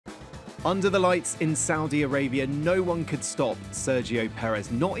Under the lights in Saudi Arabia, no one could stop Sergio Perez,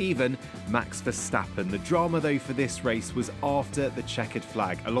 not even Max Verstappen. The drama, though, for this race was after the checkered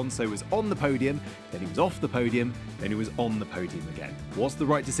flag. Alonso was on the podium, then he was off the podium, then he was on the podium again. Was the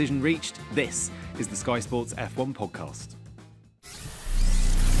right decision reached? This is the Sky Sports F1 podcast.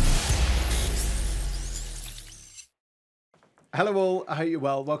 Hello all, I hope you're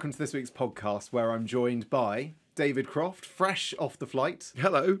well. Welcome to this week's podcast where I'm joined by David Croft, fresh off the flight.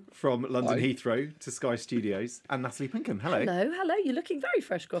 Hello. From London Heathrow to Sky Studios, and Natalie Pinkham. Hello. Hello. You're looking very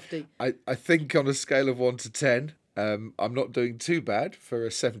fresh, Crofty. I think on a scale of 1 to 10, I'm not doing too bad for a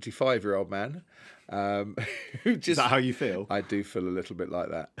 75-year-old man. Who just, is that how you feel? I do feel a little bit like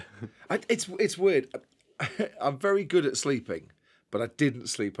that. It's weird. I'm very good at sleeping, but I didn't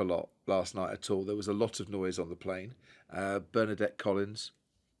sleep a lot last night at all. There was a lot of noise on the plane. Bernadette Collins.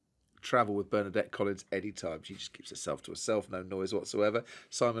 Travel with Bernadette Collins anytime. She just keeps herself to herself, no noise whatsoever.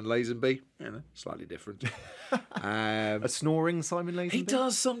 Simon Lazenby, slightly different. A snoring Simon Lazenby? He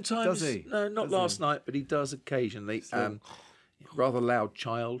does sometimes. Does he? No, not last night, but he does occasionally. Rather loud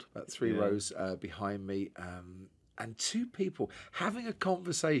child, about three rows behind me. And two people having a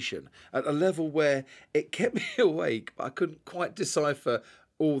conversation at a level where it kept me awake, but I couldn't quite decipher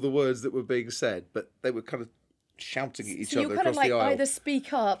all the words that were being said, but they were kind of shouting at each other across the aisle. You kind of like either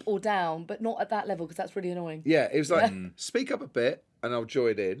speak up or down, but not at that level because that's really annoying. Yeah, it was like, speak up a bit and I'll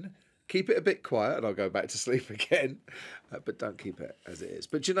join in. Keep it a bit quiet and I'll go back to sleep again. But don't keep it as it is.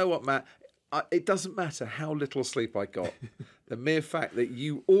 But you know what, Matt? It doesn't matter how little sleep I got. The mere fact that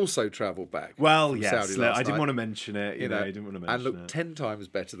you also travelled back. Well, from yes, Saudi last I didn't night, want to mention it. You know, I didn't want to mention and look 10 times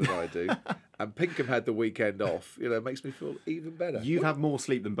better than I do. And Pinkham had the weekend off. It makes me feel even better. You've had more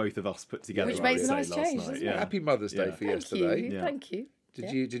sleep than both of us put together. Which makes a nice change, doesn't it? Happy Mother's Day for yesterday. Thank you.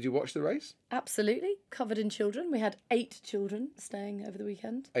 Did you watch the race? Absolutely. Covered in children. We had 8 children staying over the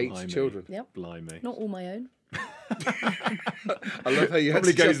weekend. 8 children? Yep. Blimey. Not all my own. I love how you had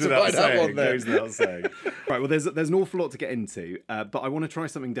to justify that one there. Goes without saying. Right, well, there's an awful lot to get into, but I want to try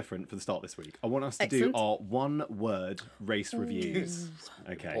something different for the start this week. I want us to do our one-word race reviews.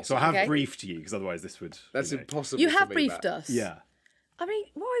 Okay, so I have briefed you, because otherwise this would... That's impossible. You have for me, briefed Matt. us. Yeah. I mean,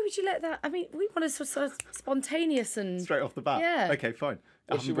 why would you let that... I mean, we want to sort of spontaneous and... Straight off the bat? Yeah. Okay, fine.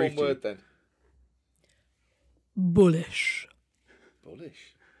 What's your one word then? Bullish.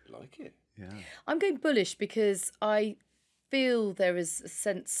 Bullish. Like it. Yeah. I'm going bullish because I feel there is a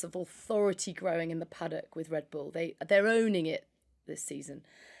sense of authority growing in the paddock with Red Bull. They're owning it this season.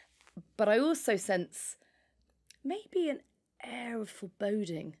 But I also sense maybe an air of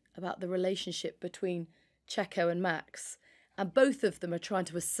foreboding about the relationship between Checo and Max. And both of them are trying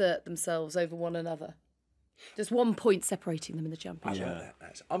to assert themselves over one another. Just 1 point separating them in the championship. I like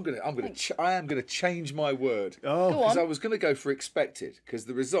that. I am going to change my word. Oh, because I was going to go for expected, because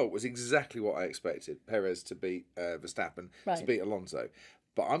the result was exactly what I expected: Perez to beat Verstappen, to beat Alonso.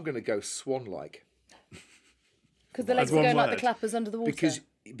 But I'm going to go swan-like. Because the legs are going like the clappers under the water.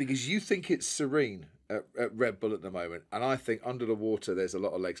 Because you think it's serene at Red Bull at the moment, and I think under the water there's a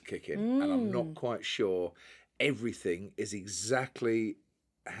lot of legs kicking, and I'm not quite sure everything is exactly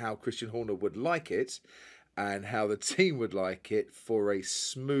how Christian Horner would like it. And how the team would like it for a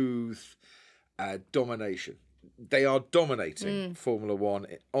smooth domination. They are dominating Formula One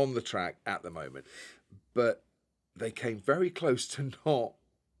on the track at the moment. But they came very close to not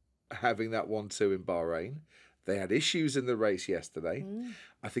having that 1-2 in Bahrain. They had issues in the race yesterday.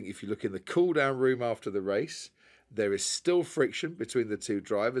 I think if you look in the cool-down room after the race, there is still friction between the two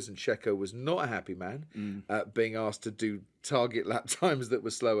drivers, and Checo was not a happy man being asked to do target lap times that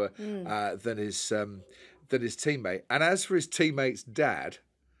were slower than his teammate. And as for his teammate's dad,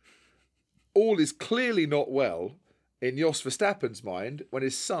 all is clearly not well in Jos Verstappen's mind when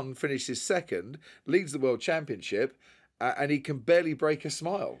his son finishes second, leads the World Championship, and he can barely break a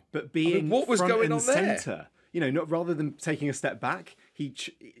smile. But being what was front going and on there? centre, not rather than taking a step back, he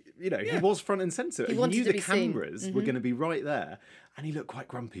was front and centre. He wanted knew to the be seen. cameras were going to be right there, and he looked quite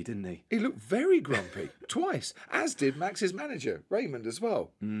grumpy, didn't he? He looked very grumpy twice, as did Max's manager, Raymond, as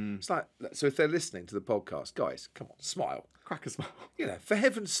well. It's like, so if they're listening to the podcast, guys, come on, smile. Crack a smile. For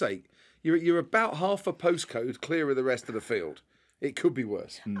heaven's sake, you're about half a postcode clear of the rest of the field. It could be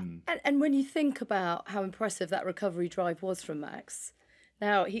worse. And when you think about how impressive that recovery drive was from Max,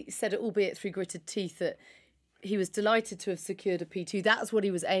 now he said it, albeit through gritted teeth, that he was delighted to have secured a P2. That's what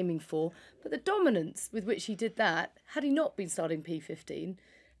he was aiming for. But the dominance with which he did that, had he not been starting P15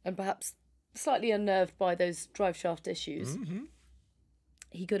 and perhaps slightly unnerved by those drive shaft issues,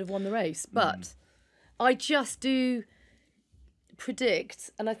 he could have won the race. But I just do predict,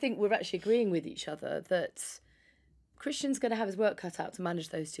 and I think we're actually agreeing with each other, that Christian's going to have his work cut out to manage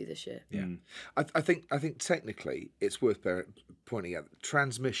those two this year. Yeah, I think technically it's worth pointing out that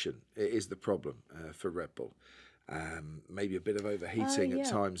transmission is the problem for Red Bull. Maybe a bit of overheating at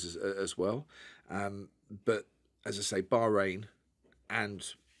times as well. But as I say, Bahrain and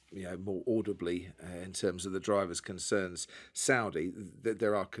more audibly in terms of the driver's concerns, Saudi,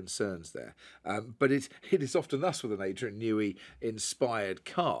 there are concerns there. But it is often thus with an Adrian Newey inspired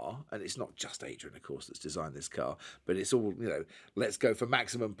car, and it's not just Adrian, of course, that's designed this car, but it's all, let's go for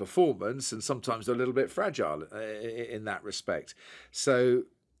maximum performance, and sometimes a little bit fragile in that respect. So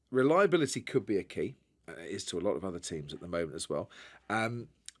reliability could be a key. It is to a lot of other teams at the moment as well.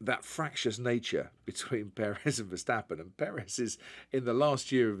 That fractious nature between Perez and Verstappen, and Perez is in the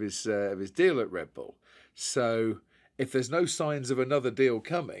last year of his deal at Red Bull. So if there's no signs of another deal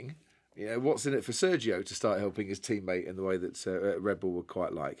coming, what's in it for Sergio to start helping his teammate in the way that Red Bull would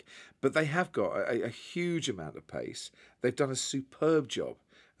quite like? But they have got a huge amount of pace. They've done a superb job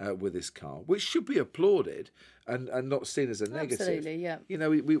with this car, which should be applauded and not seen as a negative. Absolutely, yeah.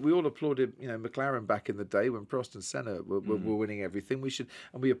 We all applauded McLaren back in the day when Prost and Senna were winning everything.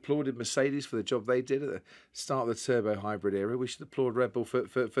 We applauded Mercedes for the job they did at the start of the turbo hybrid era. We should applaud Red Bull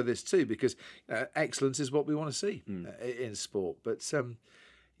for this too, because excellence is what we want to see in sport. But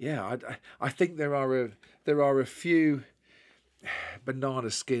I think there are a few banana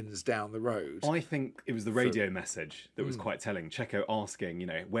skins down the road. I think it was the radio message that was quite telling. Checo asking,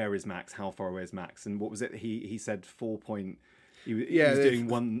 where is Max? How far away is Max? And what was it? He said 4 point. He was doing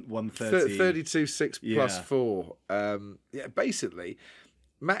 1:30. 32.6 plus 4. Basically,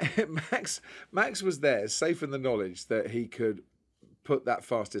 Max was there, safe in the knowledge that he could put that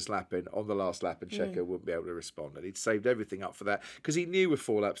fastest lap in on the last lap, and Checo wouldn't be able to respond. And he'd saved everything up for that because he knew with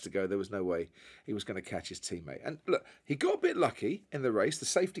 4 laps to go there was no way he was going to catch his teammate. And look, he got a bit lucky in the race. The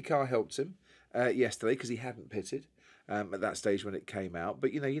safety car helped him yesterday because he hadn't pitted at that stage when it came out.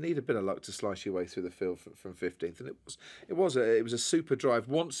 But you need a bit of luck to slice your way through the field from 15th, and it was a super drive.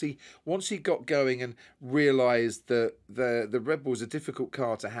 Once he got going and realised that the Red Bull was a difficult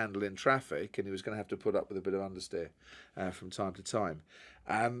car to handle in traffic, and he was going to have to put up with a bit of understeer from time to time.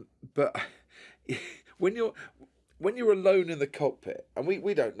 But when you're alone in the cockpit, and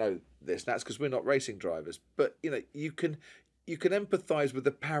we don't know this, and that's because we're not racing drivers, but you can empathise with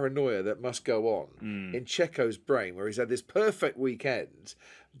the paranoia that must go on in Checo's brain, where he's had this perfect weekend,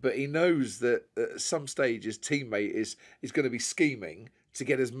 but he knows that at some stage his teammate is going to be scheming to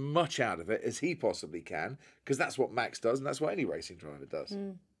get as much out of it as he possibly can, because that's what Max does, and that's what any racing driver does.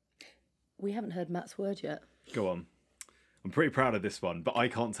 We haven't heard Matt's word yet. Go on. I'm pretty proud of this one, but I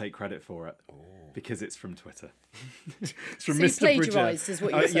can't take credit for it because it's from Twitter. It's from So Mr. you plagiarised, is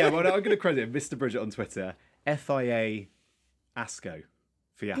what you're saying. Yeah, well, I'm going to credit Mr. Bridget on Twitter. FIA Asco.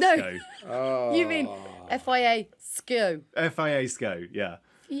 Fiasco. No. You mean FIA SCO. FIA SCO, yeah.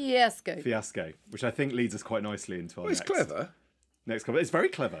 Fiasco. Fiasco, which I think leads us quite nicely into our It's clever. next comment. It's very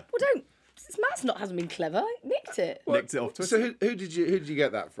clever. Well, Matt's hasn't been clever. Nicked it. Nicked it off Twitter. So who did you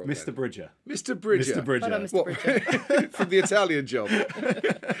get that from? Mr. then? Bridger. Mr. Bridger. Mr. Bridger. Well done, Mr. Bridger. From the Italian job.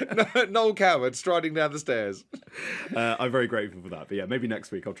 Noel Coward striding down the stairs. I'm very grateful for that. But yeah, maybe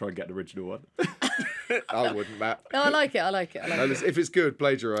next week I'll try and get an original one. I wouldn't, Matt. No, I like it. No, listen, if it's good,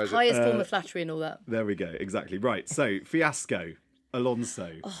 plagiarise it. Highest form of flattery and all that. There we go. Exactly. Right. So, Fiasco,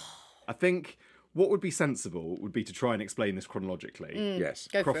 Alonso. I think what would be sensible would be to try and explain this chronologically. Yes.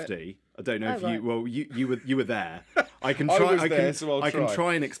 Go for it. Crofty, I don't know if right. you. Well, you were there. I can I try. was I there, can. so I'll I can try.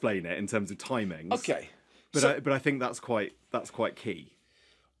 try and explain it in terms of timings. Okay. But I think that's quite key.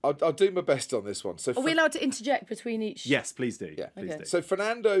 I'll do my best on this one. So Are we allowed to interject between each? Yes, please do. Yeah. Please Okay. do. So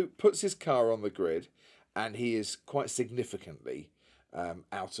Fernando puts his car on the grid, and he is quite significantly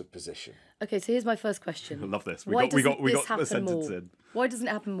out of position. Okay, so here's my first question. I love this. Why We doesn't this got the happen sentence more? in. Why doesn't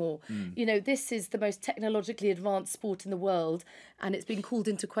it happen more? This is the most technologically advanced sport in the world, and it's been called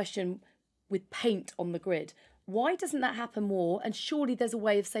into question with paint on the grid. Why doesn't that happen more? And surely there's a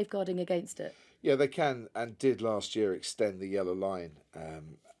way of safeguarding against it. Yeah, they can and did last year extend the yellow line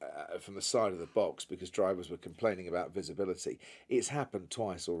from the side of the box because drivers were complaining about visibility. It's happened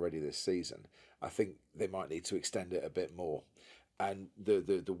twice already this season. I think they might need to extend it a bit more. And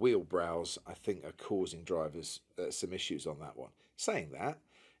the wheel brows, I think, are causing drivers some issues on that one. Saying that,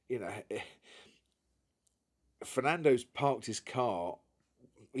 Fernando's parked his car.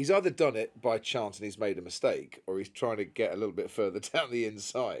 He's either done it by chance and he's made a mistake, or he's trying to get a little bit further down the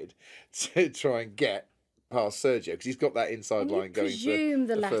inside to try and get past Sergio, because he's got that inside line going for presume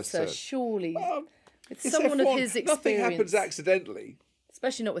the first latter, turn. surely. It's It's someone of F1. his experience. Nothing happens accidentally.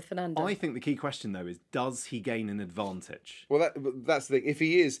 Especially not with Fernando. I think the key question though is, does he gain an advantage? Well, that's the thing. If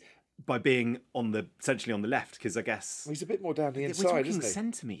he is by being essentially on the left, because I guess He's a bit more down the we're inside, talking isn't he?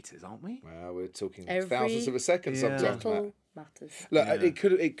 centimetres, aren't we? Well, we're talking Every thousands of a second sometimes, Matt. Little matters. Look,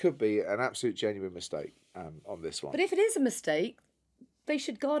 it could be an absolute genuine mistake on this one. But if it is a mistake, they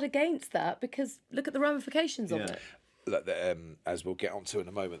should guard against that, because look at the ramifications of it. Look, as we'll get onto in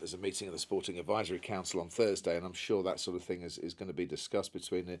a moment, there's a meeting of the Sporting Advisory Council on Thursday, and I'm sure that sort of thing is going to be discussed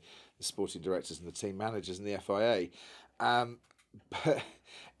between the sporting directors and the team managers and the FIA. But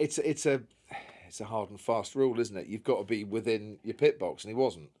it's a hard and fast rule, isn't it? You've got to be within your pit box, and he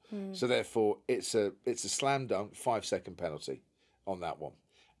wasn't. So therefore, it's a slam dunk 5-second penalty on that one.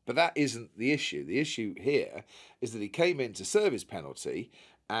 But that isn't the issue. The issue here is that he came in to serve his penalty,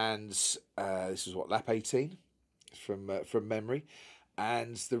 and this was lap 18 from memory,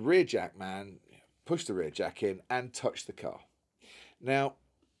 and the rear jack man pushed the rear jack in and touched the car. Now,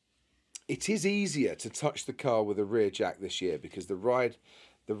 it is easier to touch the car with a rear jack this year because the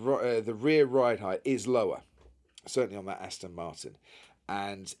rear ride height is lower, certainly on that Aston Martin,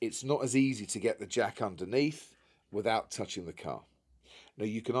 and it's not as easy to get the jack underneath without touching the car. Now,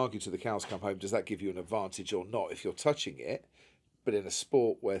 you can argue to the cows come home, does that give you an advantage or not if you're touching it? But in a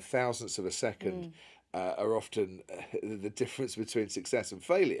sport where thousandths of a second are often the difference between success and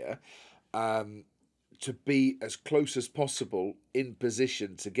failure, to be as close as possible in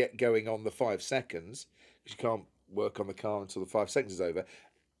position to get going on the 5 seconds, because you can't work on the car until the 5 seconds is over,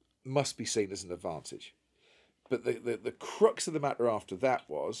 must be seen as an advantage. But the crux of the matter after that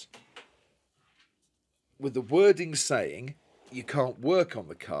was, with the wording saying you can't work on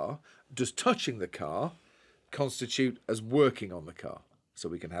the car, does touching the car constitute as working on the car? So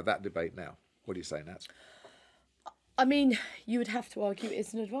we can have that debate now. What do you say, Nat? I mean, you would have to argue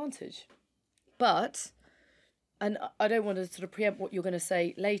it's an advantage. But, and I don't want to sort of preempt what you're going to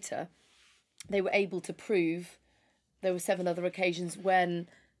say later, they were able to prove there were 7 other occasions when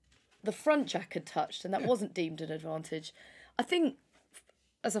the front jack had touched and that wasn't deemed an advantage. I think,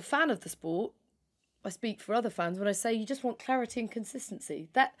 as a fan of the sport, I speak for other fans when I say you just want clarity and consistency.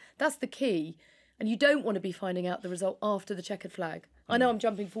 That's the key. And you don't want to be finding out the result after the checkered flag. I know I'm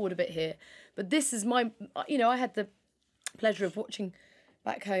jumping forward a bit here, but this is I had the pleasure of watching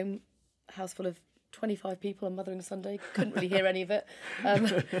back home, a house full of 25 people on Mothering Sunday. Couldn't really hear any of it.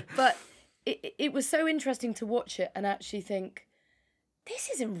 But it was so interesting to watch it and actually think, this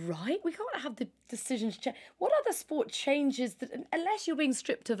isn't right. We can't have the decisions change. What other sport changes, unless you're being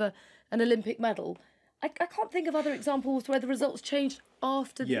stripped of an Olympic medal? I can't think of other examples where the results changed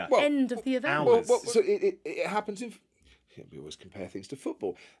after the end of the event. So it happens in... We always compare things to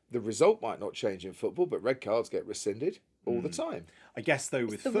football. The result might not change in football, but red cards get rescinded all the time. I guess, though,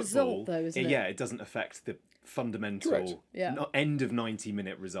 with football... result, though, isn't it? Yeah, it doesn't affect the fundamental end of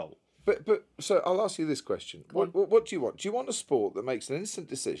 90-minute result. But so I'll ask you this question. What do you want? Do you want a sport that makes an instant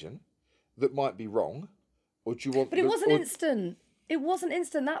decision that might be wrong? Or do you want... But it wasn't instant. It wasn't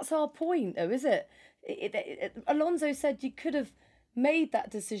instant. That's our point, though, is it? Alonso said you could have made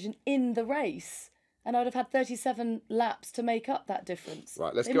that decision in the race and I'd have had 37 laps to make up that difference.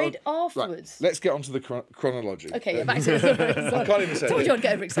 Right, let's go afterwards. Right, let's get onto the chronology. Okay, back to the... I can't even say told you I'd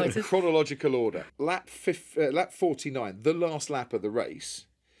get overexcited. Chronological order. Lap 49, the last lap of the race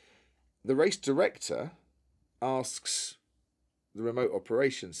director asks the remote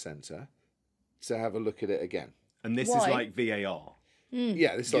operations centre to have a look at it again. And this is like VAR.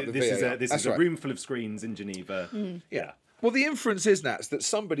 Yeah, this is like the VAR. This is a room full of screens in Geneva. Yeah. Well, the inference is, Nats, that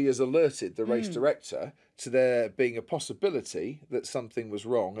somebody has alerted the race director to there being a possibility that something was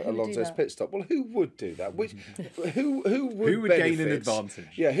wrong at Alonso's pit stop. Well, who would do that? Who would gain an advantage?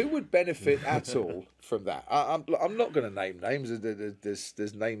 Yeah, who would benefit at all from that? I'm not going to name names.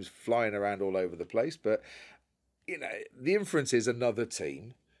 There's names flying around all over the place, but the inference is another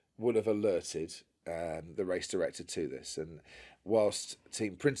team would have alerted the race director to this. And whilst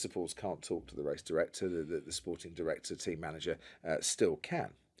team principals can't talk to the race director, the sporting director, team manager still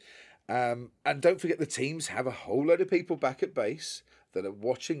can. And don't forget, the teams have a whole load of people back at base that are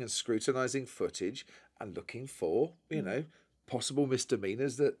watching and scrutinising footage and looking for, possible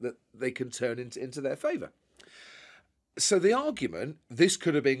misdemeanours that they can turn into their favour. So the argument, this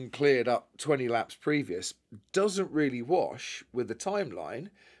could have been cleared up 20 laps previous, doesn't really wash with the timeline,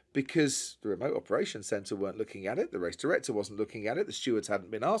 because the remote operations centre weren't looking at it, the race director wasn't looking at it, the stewards hadn't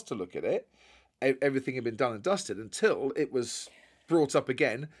been asked to look at it, everything had been done and dusted until it was brought up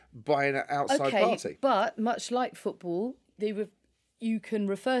again by an outside party. But much like football, you can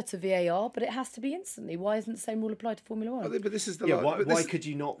refer to VAR, but it has to be instantly. Why isn't the same rule applied to Formula One? But this is the why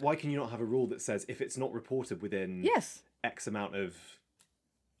can you not have a rule that says if it's not reported within X amount of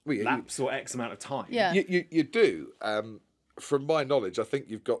laps or X amount of time? Yeah, you do. from my knowledge, I think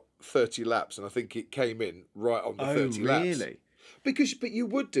you've got 30 laps, and I think it came in right on the 30 laps. Really? But you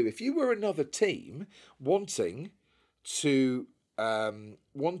would do if you were another team wanting to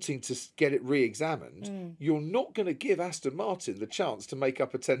get it re-examined. You're not going to give Aston Martin the chance to make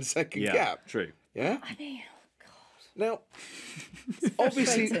up a 10-second gap. True. Yeah. I mean, oh God. Now,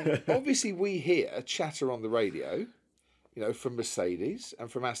 obviously, we hear chatter on the radio, from Mercedes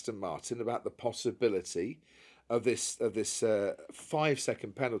and from Aston Martin about the possibility of this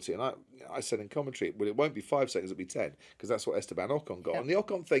 5-second penalty. And I said in commentary, well, it won't be 5 seconds, it'll be 10, because that's what Esteban Ocon got. Yep. And the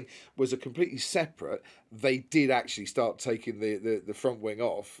Ocon thing was a completely separate. They did actually start taking the front wing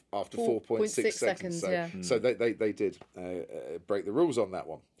off after 4.6 seconds. So they did break the rules on that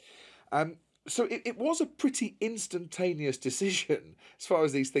one. So it was a pretty instantaneous decision as far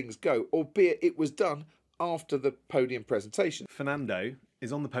as these things go, albeit it was done after the podium presentation. Fernando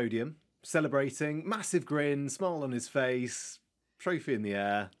is on the podium, celebrating, massive grin, smile on his face, trophy in the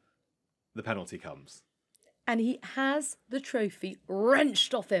air. The penalty comes. And he has the trophy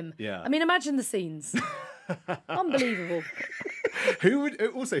wrenched off him. Yeah. I mean, imagine the scenes. Unbelievable. Who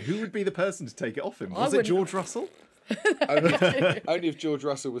would be the person to take it off him? Was it George Russell? Only if George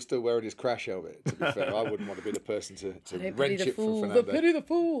Russell was still wearing his crash helmet, to be fair. I wouldn't want to be the person to wrench it from Fernando. The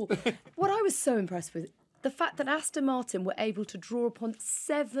fool. What I was so impressed with, the fact that Aston Martin were able to draw upon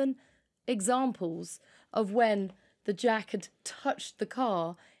 7 examples of when the jack had touched the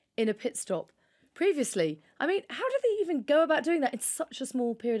car in a pit stop previously. I mean, how do they even go about doing that in such a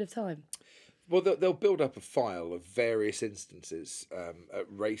small period of time? Well, they'll build up a file of various instances at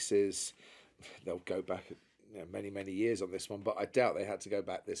races. They'll go back many years on this one, but I doubt they had to go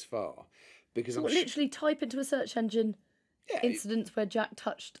back this far, because so literally type into a search engine incidents where Jack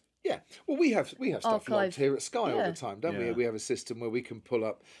touched. Yeah, well, we have stuff logged here at Sky all the time, don't we? Yeah. We have a system where we can pull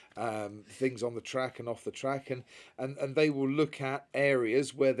up things on the track and off the track, and they will look at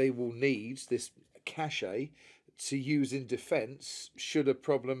areas where they will need this cache to use in defence should a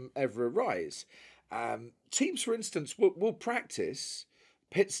problem ever arise. Teams, for instance, will practice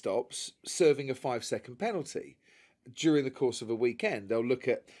pit stops serving a 5-second penalty. During the course of a weekend, they'll look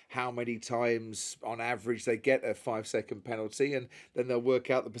at how many times on average they get a 5-second penalty, and then they'll work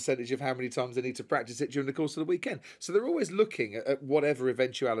out the percentage of how many times they need to practice it during the course of the weekend. So they're always looking at whatever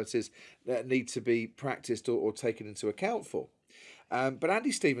eventualities that need to be practiced or taken into account for. But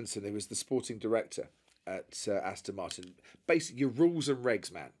Andy Stevenson, who was the sporting director at Aston Martin, basically your rules and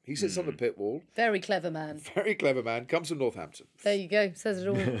regs man. He sits on the pit wall. Very clever man. Very clever man. Comes from Northampton. There you go. Says it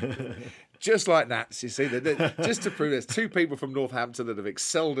all. Just like Nats, you see. Just to prove there's 2 people from Northampton that have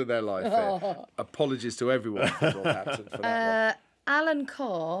excelled in their life here. Apologies to everyone from Northampton for that one. Alan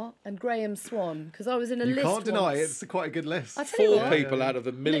Carr and Graham Swan, because I was in a list. You can't deny once. it's quite a good list. I tell you 4 what, people out of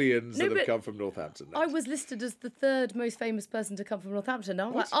the millions that have but come from Northampton. I was listed as the 3rd most famous person to come from Northampton. And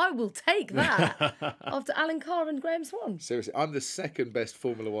I'm like, I will take that after Alan Carr and Graham Swan. Seriously, I'm the 2nd best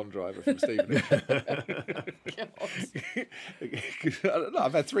Formula 1 driver from Stevenage. No,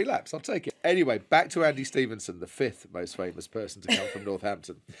 I've had 3 laps. I'll take it. Anyway, back to Andy Stevenson, the 5th most famous person to come from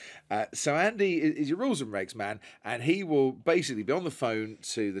Northampton. So Andy is your rules and regs man, and he will basically be on the phone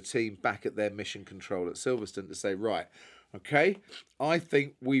to the team back at their mission control at Silverstone to say, right, okay, I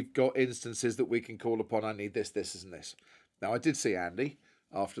think we've got instances that we can call upon. I need this, and this. Now, I did see Andy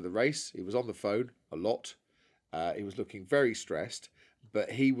after the race. He was on the phone a lot. He was looking very stressed,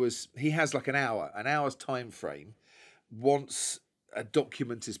 but he has like an hour's time frame once a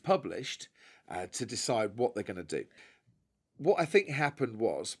document is published to decide what they're going to do. What I think happened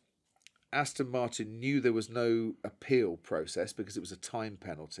was Aston Martin knew there was no appeal process because it was a time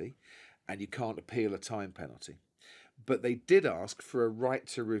penalty, and you can't appeal a time penalty. But they did ask for a right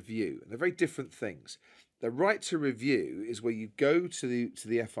to review, and they're very different things. The right to review is where you go to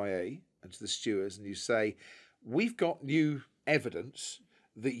the FIA and to the stewards and you say, we've got new evidence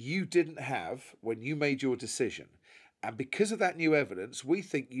that you didn't have when you made your decision. And because of that new evidence, we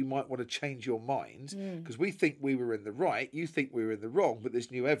think you might want to change your mind because we think we were in the right, you think we were in the wrong, but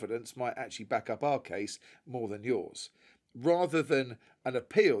this new evidence might actually back up our case more than yours. Rather than an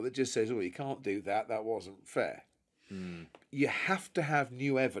appeal that just says, oh, you can't do that, that wasn't fair. You have to have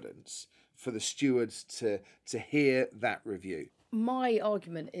new evidence for the stewards to hear that review. My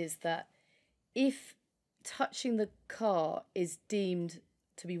argument is that if touching the car is deemed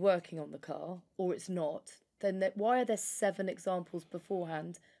to be working on the car or it's not, then why are there 7 examples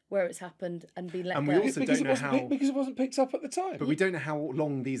beforehand where it's happened and been let And go? we also don't know how... Because it wasn't picked up at the time. But we don't know how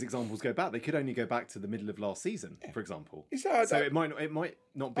long these examples go back. They could only go back to the middle of last season, for example. So it might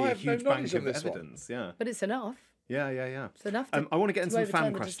not be a huge bank of evidence. Yeah. But it's enough. Yeah. So enough to, I want to get into some overturn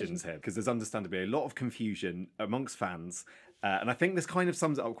fan the questions decision. here because there's understandably a lot of confusion amongst fans. And I think this kind of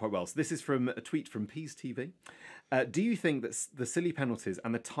sums it up quite well. So this is from a tweet from Peas TV. Do you think that the silly penalties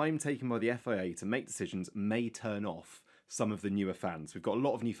and the time taken by the FIA to make decisions may turn off some of the newer fans? We've got a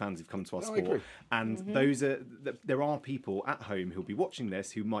lot of new fans who've come to our sport, and there are people at home who'll be watching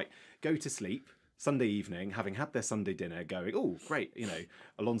this who might go to sleep Sunday evening, having had their Sunday dinner, going, "Oh, great!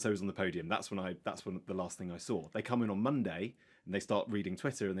 Alonso's on the podium. That's when the last thing I saw." They come in on Monday and they start reading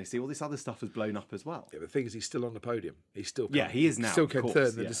Twitter and they see all this other stuff has blown up as well. Yeah, but the thing is, he's still on the podium. He's still he is now. Still came of course, third.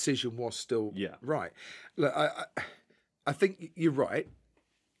 And the yeah. decision was still Yeah. right. Look, I think you're right.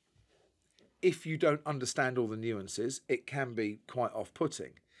 If you don't understand all the nuances, it can be quite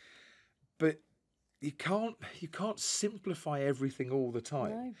off-putting. But you can't simplify everything all the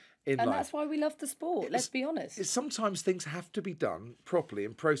time. No. In And life. that's why we love the sport, let's be honest. Sometimes things have to be done properly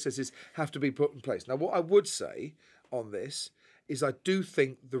and processes have to be put in place. Now, what I would say on this is I do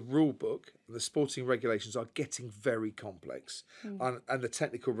think the rule book and the sporting regulations are getting very complex, and the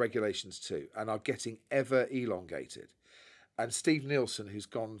technical regulations too, and are getting ever elongated. And Steve Nielsen, who's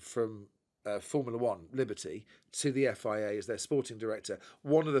gone from Formula One Liberty to the FIA as their sporting director,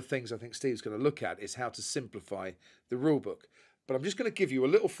 one of the things I think Steve's going to look at is how to simplify the rule book. But I'm just going to give you a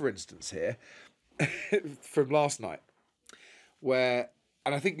little for instance here from last night where,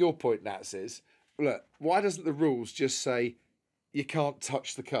 and I think your point, Nats, is, look, why doesn't the rules just say you can't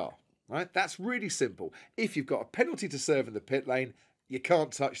touch the car, right? That's really simple. If you've got a penalty to serve in the pit lane, you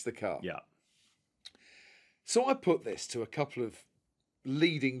can't touch the car. Yeah. So I put this to a couple of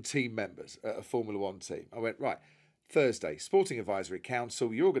leading team members at a Formula One team. I went, right, Thursday, Sporting Advisory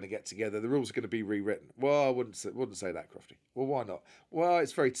Council, you're going to get together, the rules are going to be rewritten. Well, I wouldn't say that, Crofty. Well, why not? Well,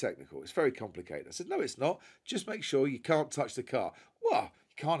 it's very technical, it's very complicated. I said, no, it's not. Just make sure you can't touch the car. Well,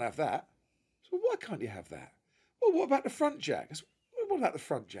 you can't have that. So why can't you have that? Well, what about the front jack? I said, what about the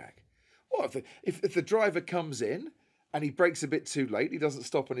front jack? What if the driver comes in and he brakes a bit too late, he doesn't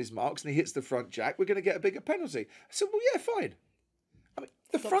stop on his marks and he hits the front jack, we're going to get a bigger penalty. I said, well, yeah, fine. I mean,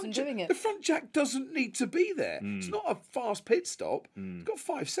 the front jack doesn't need to be there. It's not a fast pit stop. It's got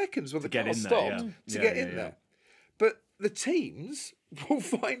 5 seconds when the car stopped to get in there. But the teams will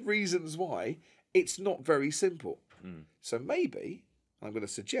find reasons why it's not very simple. So maybe, I'm going to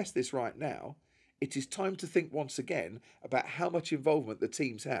suggest this right now, it is time to think once again about how much involvement the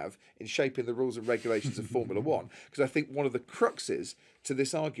teams have in shaping the rules and regulations of Formula One. Because I think one of the cruxes to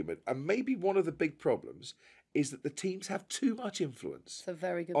this argument, and maybe one of the big problems, is that the teams have too much influence That's a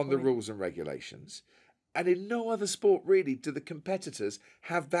very good on the point. rules and regulations. And in no other sport, really, do the competitors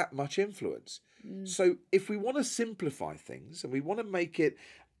have that much influence. So if we want to simplify things and we want to make it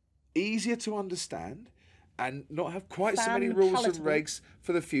easier to understand and not have quite so many rules Fan-palatable. and regs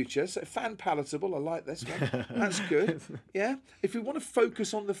for the future, so fan palatable, I like this one. That's good. Yeah. If we want to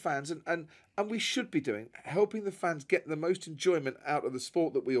focus on the fans, and we should be doing, helping the fans get the most enjoyment out of the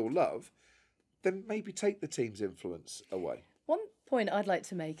sport that we all love, then maybe take the team's influence away. One point I'd like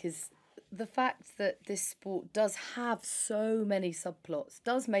to make is the fact that this sport does have so many subplots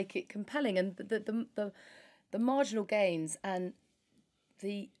does make it compelling, and the marginal gains and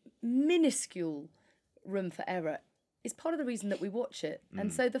the minuscule room for error is part of the reason that we watch it.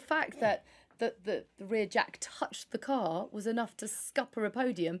 And so the fact that the rear jack touched the car was enough to scupper a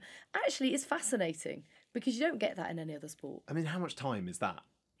podium actually is fascinating, because you don't get that in any other sport. I mean, how much time is that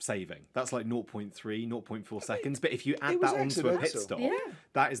saving? That's like 0.3, 0.4 seconds. But if you add was that onto a pit accidental. stop, Yeah.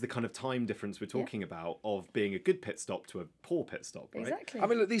 that is the kind of time difference we're talking about of being a good pit stop to a poor pit stop, right? Exactly. I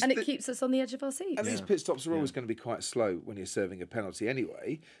mean, look, and it keeps us on the edge of our seats. And these pit stops are always going to be quite slow when you're serving a penalty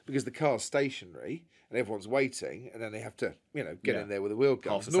anyway, because the car's stationary and everyone's waiting, and then they have to, get in there with the wheel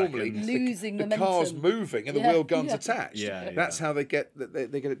guns. Half a Normally, second. Losing the momentum. car's moving and the Yeah, wheel gun's yeah. attached. Yeah, That's how they get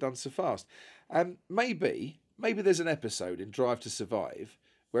it done so fast. Maybe there's an episode in Drive to Survive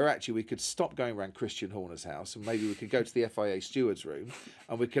where actually we could stop going around Christian Horner's house, and maybe we could go to the FIA steward's room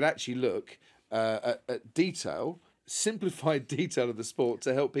and we could actually look at detail, simplified detail of the sport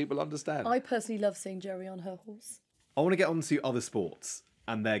to help people understand. I personally love seeing Jerry on her horse. I want to get on to other sports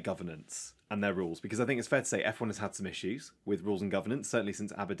and their governance and their rules, because I think it's fair to say F1 has had some issues with rules and governance, certainly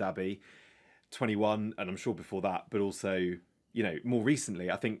since Abu Dhabi 21, and I'm sure before that, but also, more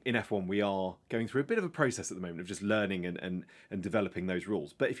recently, I think in F1 we are going through a bit of a process at the moment of just learning and developing those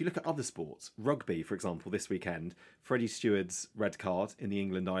rules. But if you look at other sports, rugby, for example, this weekend, Freddie Steward's red card in the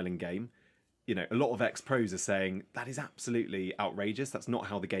England-Ireland game, a lot of ex-pros are saying that is absolutely outrageous. That's not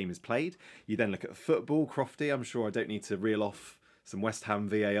how the game is played. You then look at football, Crofty, I'm sure I don't need to reel off some West Ham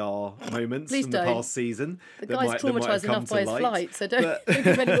VAR moments Please from don't. the past season. The that guy's might have traumatised come enough to by his light. flight, so don't think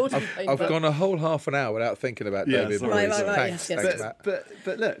of any more to be I've painful. gone a whole half an hour without thinking about Yeah, David sorry. Moyes. Right, Thanks, yes, thanks, yes. Matt.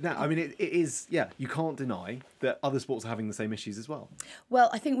 But look, now, I mean, it is, you can't deny that other sports are having the same issues as well. Well,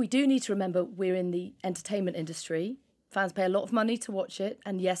 I think we do need to remember we're in the entertainment industry. Fans pay a lot of money to watch it.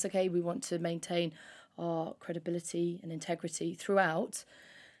 And yes, okay, we want to maintain our credibility and integrity throughout.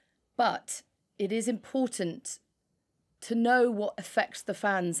 But it is important to know what affects the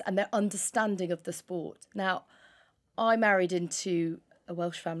fans and their understanding of the sport. Now, I married into a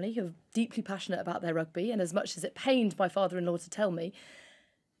Welsh family who are deeply passionate about their rugby. And as much as it pained my father-in-law to tell me,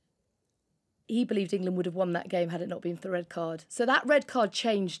 he believed England would have won that game had it not been for the red card. So that red card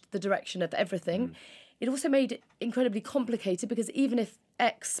changed the direction of everything. It also made it incredibly complicated because even if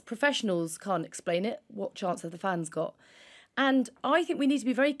ex-professionals can't explain it, what chance have the fans got? And I think we need to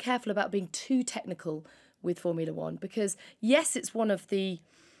be very careful about being too technical with Formula One because, yes, it's one of the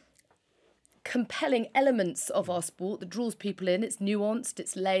compelling elements of our sport that draws people in. It's nuanced,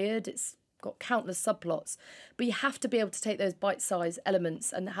 it's layered, it's got countless subplots. But you have to be able to take those bite-sized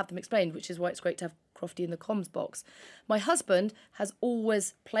elements and have them explained, which is why it's great to have Crofty in the comms box. My husband has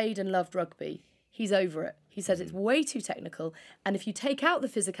always played and loved rugby. He's over it. He says it's way too technical. And if you take out the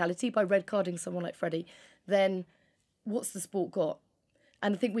physicality by red carding someone like Freddie, then what's the sport got?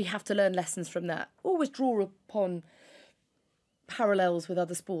 And I think we have to learn lessons from that. Always draw upon parallels with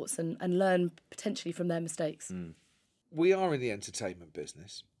other sports and learn potentially from their mistakes. We are in the entertainment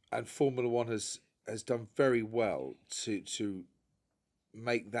business, and Formula One has done very well to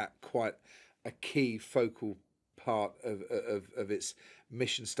make that quite a key focal part of its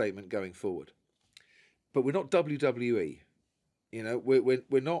mission statement going forward. But we're not WWE, you know.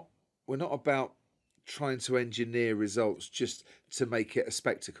 We're not about trying to engineer results just to make it a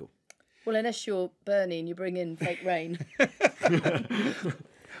spectacle. Well, unless you're Bernie and you bring in fake rain.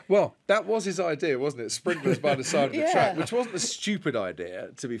 Well, that was his idea, wasn't it? Sprinklers by the side of the Yeah. track, which wasn't a stupid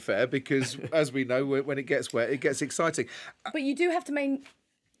idea, to be fair, because as we know, when it gets wet, it gets exciting. But you do have to maintain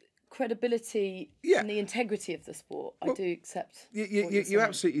credibility Yeah. and the integrity of the sport. I do accept. You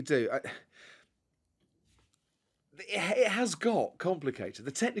absolutely do. It has got complicated.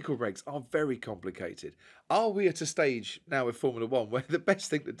 The technical regs are very complicated. Are we at a stage now with Formula One where the best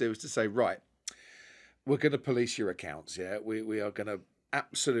thing to do is to say, right, we're going to police your accounts, yeah? We are going to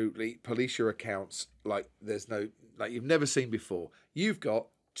absolutely police your accounts like you've never seen before. You've got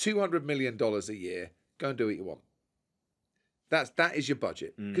 $200 million a year. Go and do what you want. That is your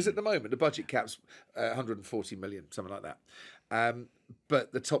budget. Because at the moment, the budget cap's 140 million, something like that.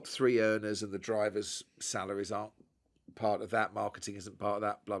 But the top three earners and the drivers' salaries aren't part of that. Marketing isn't part of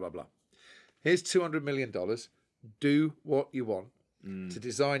that, blah, blah, blah. Here's $200 million. Do what you want to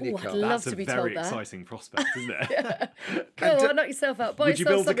design your I'd car. love That's to a be very told that. exciting prospect, isn't it? Go on, knock yourself out. Buy Would you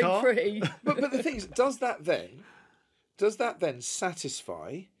yourself build a something car? free. But the thing is, does that then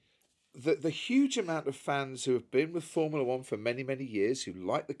satisfy the huge amount of fans who have been with Formula One for many, many years, who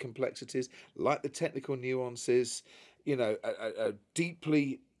like the complexities, like the technical nuances, you know, are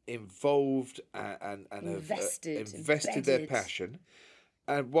deeply involved and Invested, have invested their embedded. passion,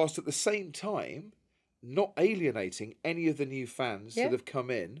 and whilst at the same time not alienating any of the new fans Yeah. that have come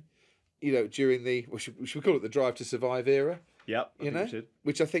in, you know, during the should we call it the Drive to Survive era? Yep, I You think know, we should.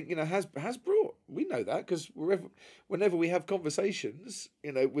 which I think, you know, has brought. We know that because whenever we have conversations,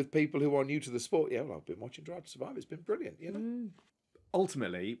 you know, with people who are new to the sport, yeah, well, I've been watching Drive to Survive. It's been brilliant, you know.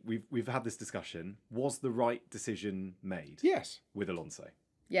 Ultimately, we've had this discussion. Was the right decision made? Yes. With Alonso?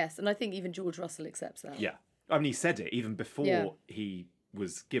 Yes, and I think even George Russell accepts that. Yeah. I mean, he said it even before Yeah. he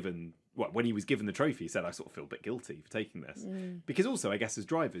was given... Well, when he was given the trophy, he said, I sort of feel a bit guilty for taking this. Because also, I guess, as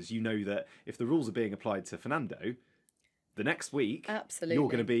drivers, you know that if the rules are being applied to Fernando, the next week, Absolutely. you're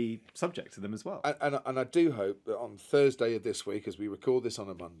going to be subject to them as well. And I do hope that on Thursday of this week, as we record this on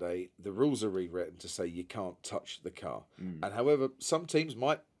a Monday, the rules are rewritten to say you can't touch the car. And however, some teams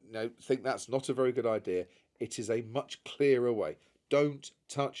might, you know, think that's not a very good idea. It is a much clearer way. Don't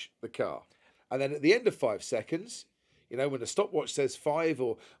touch the car. And then at the end of 5 seconds, you know, when the stopwatch says 5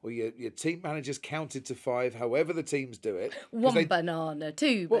 or your team manager's counted to 5, however the teams do it. 1 banana,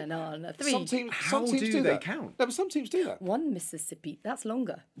 2 banana, 3. Some teams How do do they that. count? No, but some teams do that. 1 Mississippi. That's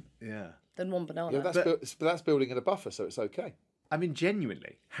longer Yeah. than 1 banana. Yeah, that's building in a buffer, so it's okay. I mean,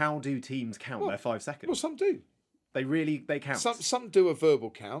 genuinely, how do teams count their 5 seconds? Well, some do. They count. Some do a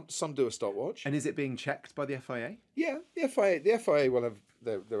verbal count, some do a stopwatch. And is it being checked by the FIA? Yeah, the FIA will have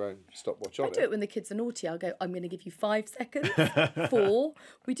their own stopwatch on I do it when the kids are naughty. I'll go, I'm going to give you 5 seconds. 4.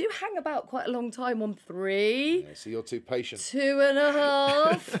 We do hang about quite a long time on 3. Yeah, so you're too patient.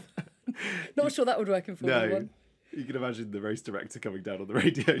 2.5. Not sure that would work in Formula No. 1. You can imagine the race director coming down on the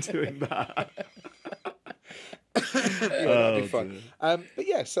radio doing that. That'd be fun. But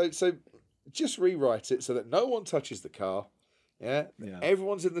yeah, so just rewrite it so that no one touches the car. Yeah?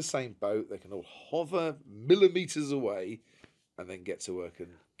 Everyone's in the same boat. They can all hover millimeters away and then get to work. And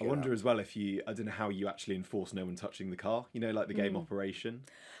I wonder as well if I don't know how you actually enforce no one touching the car. You know, like the game Operation.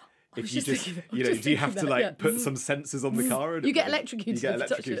 If you just, do you have to put some sensors on the car? And you get electrocuted. You get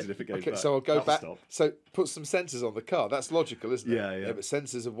electrocuted if it goes back. So I'll go back. Stop. So put some sensors on the car. That's logical, isn't it? Yeah. But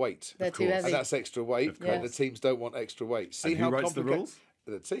sensors of weight. They're too heavy. And that's extra weight. And the teams don't want extra weight. See who writes the rules?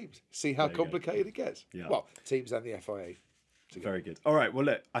 The teams. See how complicated it gets. Yeah. Well, teams and the FIA. Together. Very good. All right. Well,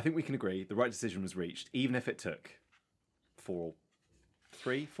 look, I think we can agree the right decision was reached, even if it took 4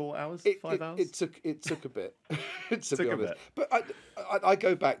 hours, 5 hours. It took a bit, to be honest. But I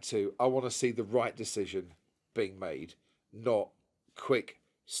go back to I want to see the right decision being made, not quick,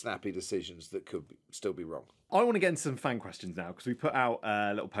 snappy decisions that could still be wrong. I want to get into some fan questions now because we put out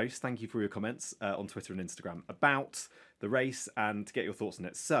a little post. Thank you for your comments on Twitter and Instagram about the race and to get your thoughts on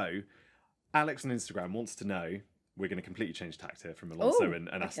it. So, Alex on Instagram wants to know, we're going to completely change tact here from Alonso and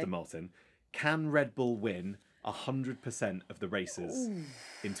Aston Martin. Can Red Bull win 100% of the races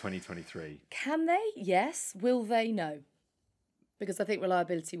in 2023? Can they? Yes. Will they? No. Because I think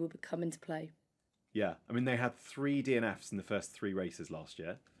reliability will come into play. Yeah. I mean, they had 3 DNFs in the first 3 races last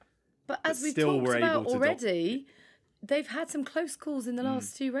year. But as we've talked about already, they've had some close calls in the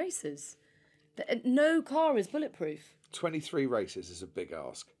last 2 races. No car is bulletproof. 23 races is a big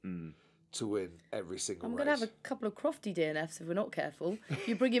ask to win every single race. I'm going to have a couple of Crofty DNFs if we're not careful. If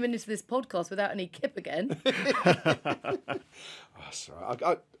you bring him into this podcast without any kip again. That's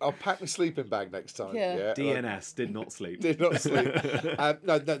right. I'll pack my sleeping bag next time. Yeah. DNS, did not sleep. Did not sleep.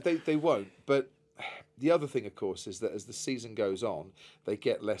 No, they won't. But the other thing, of course, is that as the season goes on, they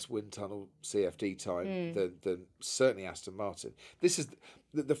get less wind tunnel CFD time than certainly Aston Martin. This is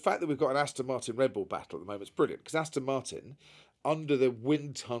the fact that we've got an Aston Martin Red Bull battle at the moment is brilliant because Aston Martin, under the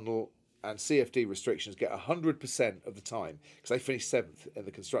wind tunnel and CFD restrictions, get 100% of the time because they finished 7th in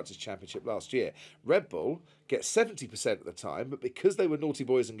the Constructors' Championship last year. Red Bull get 70% of the time, but because they were naughty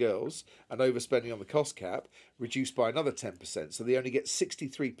boys and girls and overspending on the cost cap, reduced by another 10%, so they only get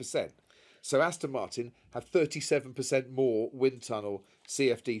 63%. So Aston Martin have 37% more wind tunnel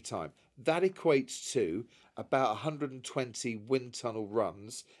CFD time. That equates to about 120 wind tunnel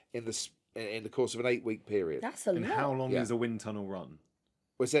runs in the course of an 8-week period. That's a lot. And how long is a wind tunnel run?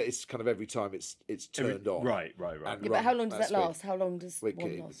 Well, it's kind of every time it's turned on. Right. But how long does that last? How long does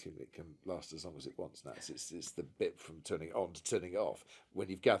one last? It can last as long as it wants. Now it's the bit from turning it on to turning it off when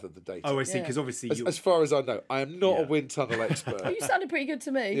you've gathered the data. Oh, I see. Because obviously, as far as I know, I am not a wind tunnel expert. You sounded pretty good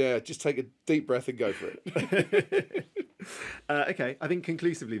to me. Yeah, just take a deep breath and go for it. Okay, I think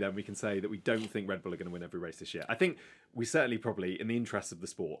conclusively then we can say that we don't think Red Bull are going to win every race this year. I think we certainly probably, in the interests of the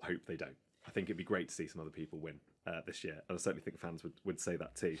sport, hope they don't. I think it'd be great to see some other people win this year. And I certainly think fans would say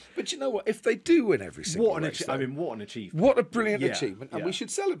that too. But you know what? If they do win every single race, what an achievement. What a brilliant achievement. And we should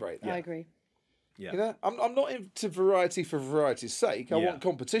celebrate that. I agree. Yeah. You know, I'm not into variety for variety's sake. I want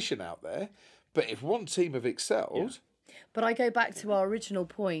competition out there. But if one team have excelled... But I go back to our original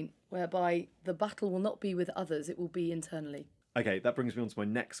point, whereby the battle will not be with others, it will be internally. Okay, that brings me on to my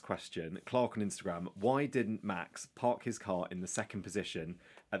next question. Clark on Instagram, why didn't Max park his car in the 2nd position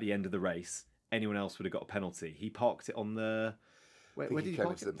at the end of the race? Anyone else would have got a penalty. He parked it on the... Where did he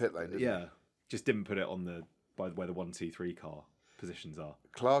park into the pit lane, didn't he? Just didn't put it on by where the 1, 2, 3 car positions are.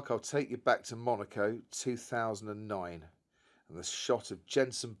 Clark, I'll take you back to Monaco 2009 and the shot of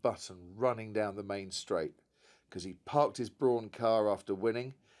Jenson Button running down the main straight because he parked his Brawn car after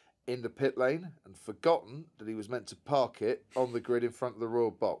winning in the pit lane and forgotten that he was meant to park it on the grid in front of the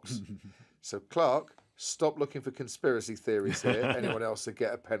royal box. So Clark, stop looking for conspiracy theories here. Anyone else would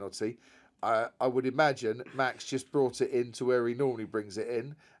get a penalty. I would imagine Max just brought it in to where he normally brings it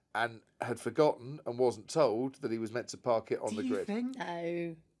in and had forgotten and wasn't told that he was meant to park it on the grid. Do you think?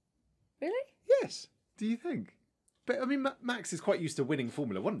 No. Really? Yes. Do you think? But I mean, Max is quite used to winning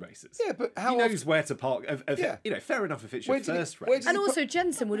Formula 1 races. Yeah, but how he knows where to park. You know, fair enough if it's your first race. And also,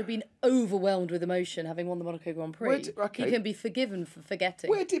 Jenson would have been overwhelmed with emotion having won the Monaco Grand Prix. He can be forgiven for forgetting.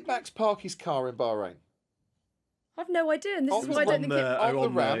 Where did Max park his car in Bahrain? I've no idea, and this is why I don't think on the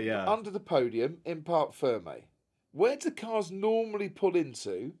ramp, under the podium in Parc Fermé. Where do cars normally pull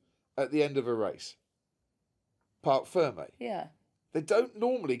into at the end of a race? Parc Fermé. Yeah. They don't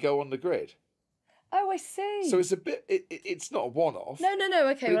normally go on the grid. Oh, I see. So it's a bit. It's not a one-off. No.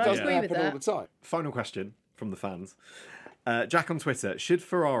 Okay, well, I agree with that. All the time. Final question from the fans. Jack on Twitter: should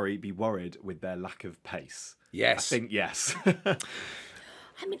Ferrari be worried with their lack of pace? Yes. I think yes.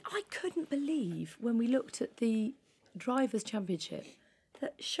 I mean, I couldn't believe when we looked at the Drivers' Championship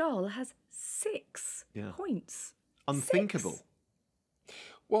that Charles has 6 points. Unthinkable. 6.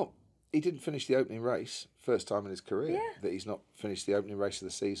 Well, he didn't finish the opening race, first time in his career that he's not finished the opening race of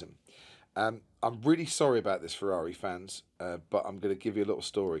the season. I'm really sorry about this, Ferrari fans, but I'm going to give you a little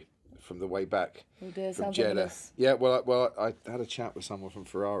story from the way back. Oh dear, from sounds Jeddah. ominous. Yeah, well, I had a chat with someone from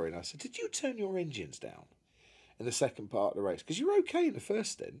Ferrari and I said, did you turn your engines down in the second part of the race? Because you were okay in the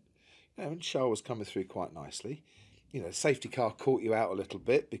first stint. And Charles was coming through quite nicely. The safety car caught you out a little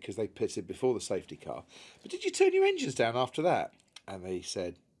bit because they pitted before the safety car. But did you turn your engines down after that? And they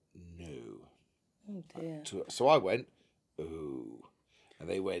said, no. Oh dear. So I went, oh. And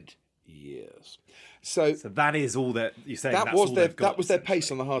they went, yes. So that is all that you're saying. that was their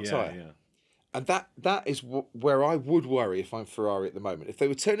pace on the hard tyre. Yeah. And that is where I would worry if I'm Ferrari at the moment. If they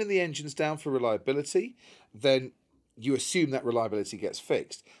were turning the engines down for reliability, then you assume that reliability gets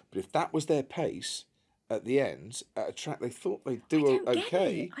fixed. But if that was their pace at the end, at a track they thought they'd do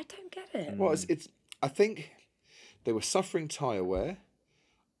okay. I don't get it. Well, it's. I think they were suffering tyre wear.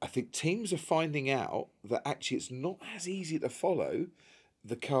 I think teams are finding out that actually it's not as easy to follow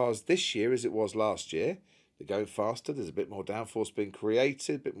the cars this year as it was last year. They're going faster. There's a bit more downforce being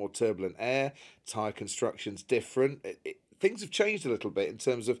created, a bit more turbulent air. Tyre construction's different. Things have changed a little bit in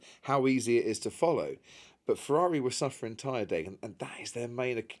terms of how easy it is to follow. But Ferrari were suffering tyre deg, and that is their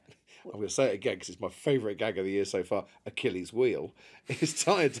main. I'm going to say it again because it's my favourite gag of the year so far. Achilles' wheel is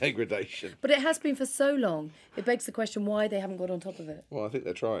tyre degradation. But it has been for so long. It begs the question why they haven't got on top of it. Well, I think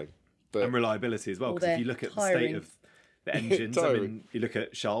they're trying. But And reliability as well, Well, because if you they're look at the state tiring. of the engines, I Tiring. mean, you look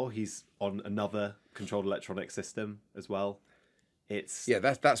at Charles, he's on another controlled electronic system as well. It's yeah,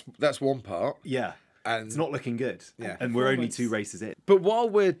 that's one part. yeah, And it's not looking good. Yeah. And we're only Performance. 2 races in. But while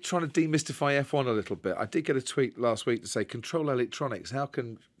we're trying to demystify F1 a little bit, I did get a tweet last week to say control electronics. How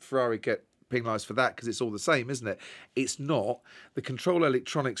can Ferrari get penalised for that? Because it's all the same, isn't it? It's not. The control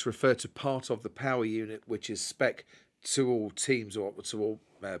electronics refer to part of the power unit which is spec to all teams or to all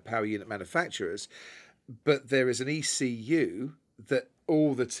power unit manufacturers. But there is an ECU that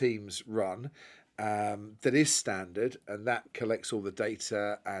all the teams run that is standard, and that collects all the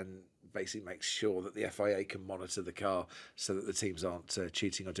data and basically makes sure that the FIA can monitor the car so that the teams aren't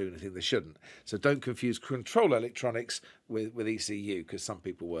cheating or doing anything they shouldn't. So don't confuse control electronics with ECU, because some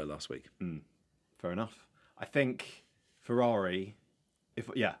people were last week. Fair enough. I think Ferrari, if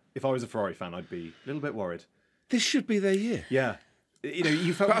I was a Ferrari fan, I'd be a little bit worried. This should be their year. Yeah.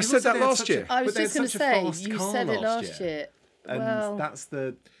 You felt. But I said that last year. I was but they just had going to such a say, fast you car said it last year. year. And Well, that's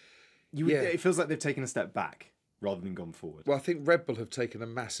the. It feels like they've taken a step back rather than gone forward. Well, I think Red Bull have taken a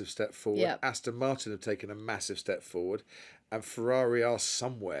massive step forward. Yeah. Aston Martin have taken a massive step forward. And Ferrari are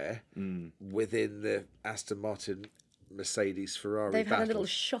somewhere within the Aston Martin, Mercedes, Ferrari they've had a battle. little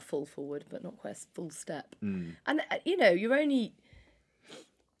shuffle forward, but not quite a full step. And, you're only...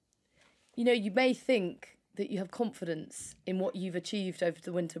 you may think that you have confidence in what you've achieved over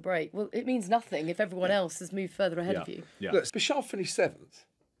the winter break. Well, it means nothing if everyone else has moved further ahead of you. Yeah. Look, Charles finished 7th.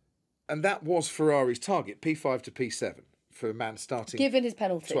 And that was Ferrari's target, P5 to P7, for a man starting Given his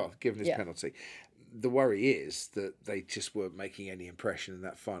penalty. 12th, given his Yeah. penalty. The worry is that they just weren't making any impression in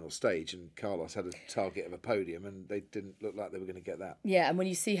that final stage, and Carlos had a target of a podium, and they didn't look like they were going to get that. Yeah, and when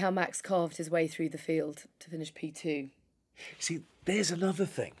you see how Max carved his way through the field to finish P2. See, there's another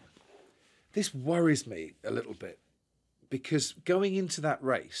thing. This worries me a little bit, because going into that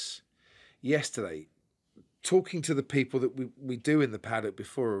race yesterday, talking to the people that we do in the paddock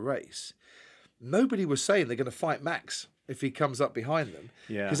before a race, nobody was saying they're going to fight Max if he comes up behind them.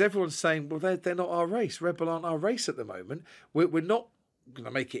 Yeah. Because everyone's saying, well, they're not our race. Red Bull aren't our race at the moment. We're not going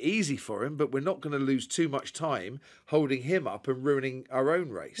to make it easy for him, but we're not going to lose too much time holding him up and ruining our own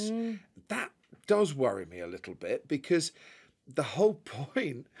race. That does worry me a little bit, because the whole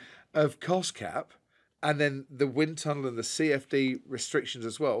point of cost cap and then the wind tunnel and the CFD restrictions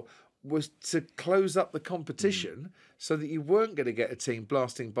as well was to close up the competition so that you weren't going to get a team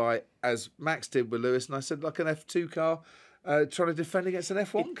blasting by, as Max did with Lewis, and I said, like an F2 car trying to defend against an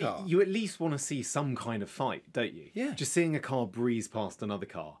F1 car. You at least want to see some kind of fight, don't you? Yeah. Just seeing a car breeze past another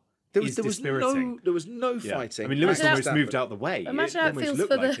car There is was dispiriting. no Yeah. fighting. I mean, Lewis Imagine how- almost moved out the way. Imagine how it almost feels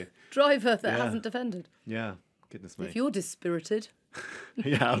looked for like the it. driver that Yeah. hasn't defended. Yeah, goodness me. If you're dispirited,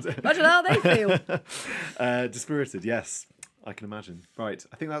 Yeah, imagine how they feel. dispirited. Yes, I can imagine. Right,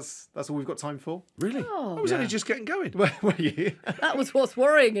 I think that's all we've got time for. Really? Oh. I was only Yeah. just getting going. Where were you? That was what's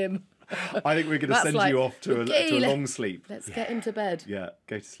worrying him. I think we're going to That's send like, you off to okay, a let- long sleep. Let's get him to bed. Yeah,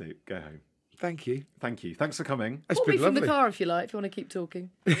 go to sleep. Go home. Thank you. Thank you. Thanks for coming. It's Call me been from lovely. the car if you like, if you want to keep talking.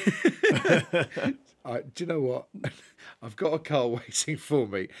 Do you know what? I've got a car waiting for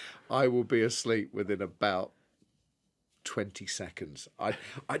me. I will be asleep within about 20 seconds.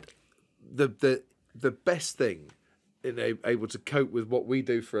 The best thing in able to cope with what we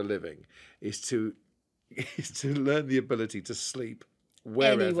do for a living is to learn the ability to sleep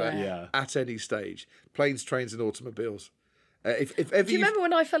wherever, Anywhere. at any stage. Planes, trains, and automobiles. If ever Do you remember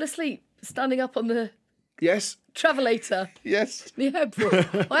when I fell asleep standing up on the Yes. travelator Yes. in the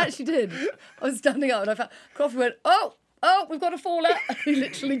airport? I actually did. I was standing up and I felt Croft went, oh, we've got to fall out. And he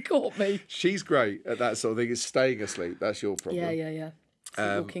literally caught me. She's great at that sort of thing. Is staying asleep. That's your problem. Yeah.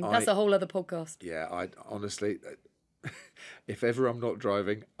 Sleepwalking. That's a whole other podcast. Yeah, I honestly, if ever I'm not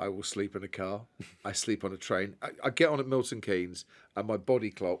driving, I will sleep in a car. I sleep on a train. I get on at Milton Keynes and my body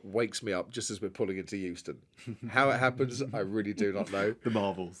clock wakes me up just as we're pulling into Euston. How it happens, I really do not know. The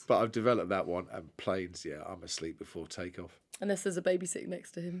marvels. But I've developed that one. And planes, yeah, I'm asleep before takeoff. Unless there's a baby sitting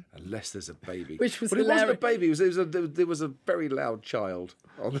next to him. Unless there's a baby. Which was Well, it wasn't a hilarious. baby. There was a very loud child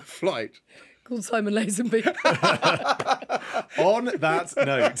on the flight. Called Simon Lazenby. On that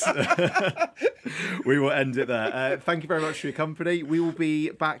note, we will end it there. Thank you very much for your company. We will be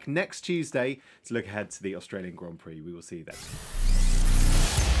back next Tuesday to look ahead to the Australian Grand Prix. We will see you then.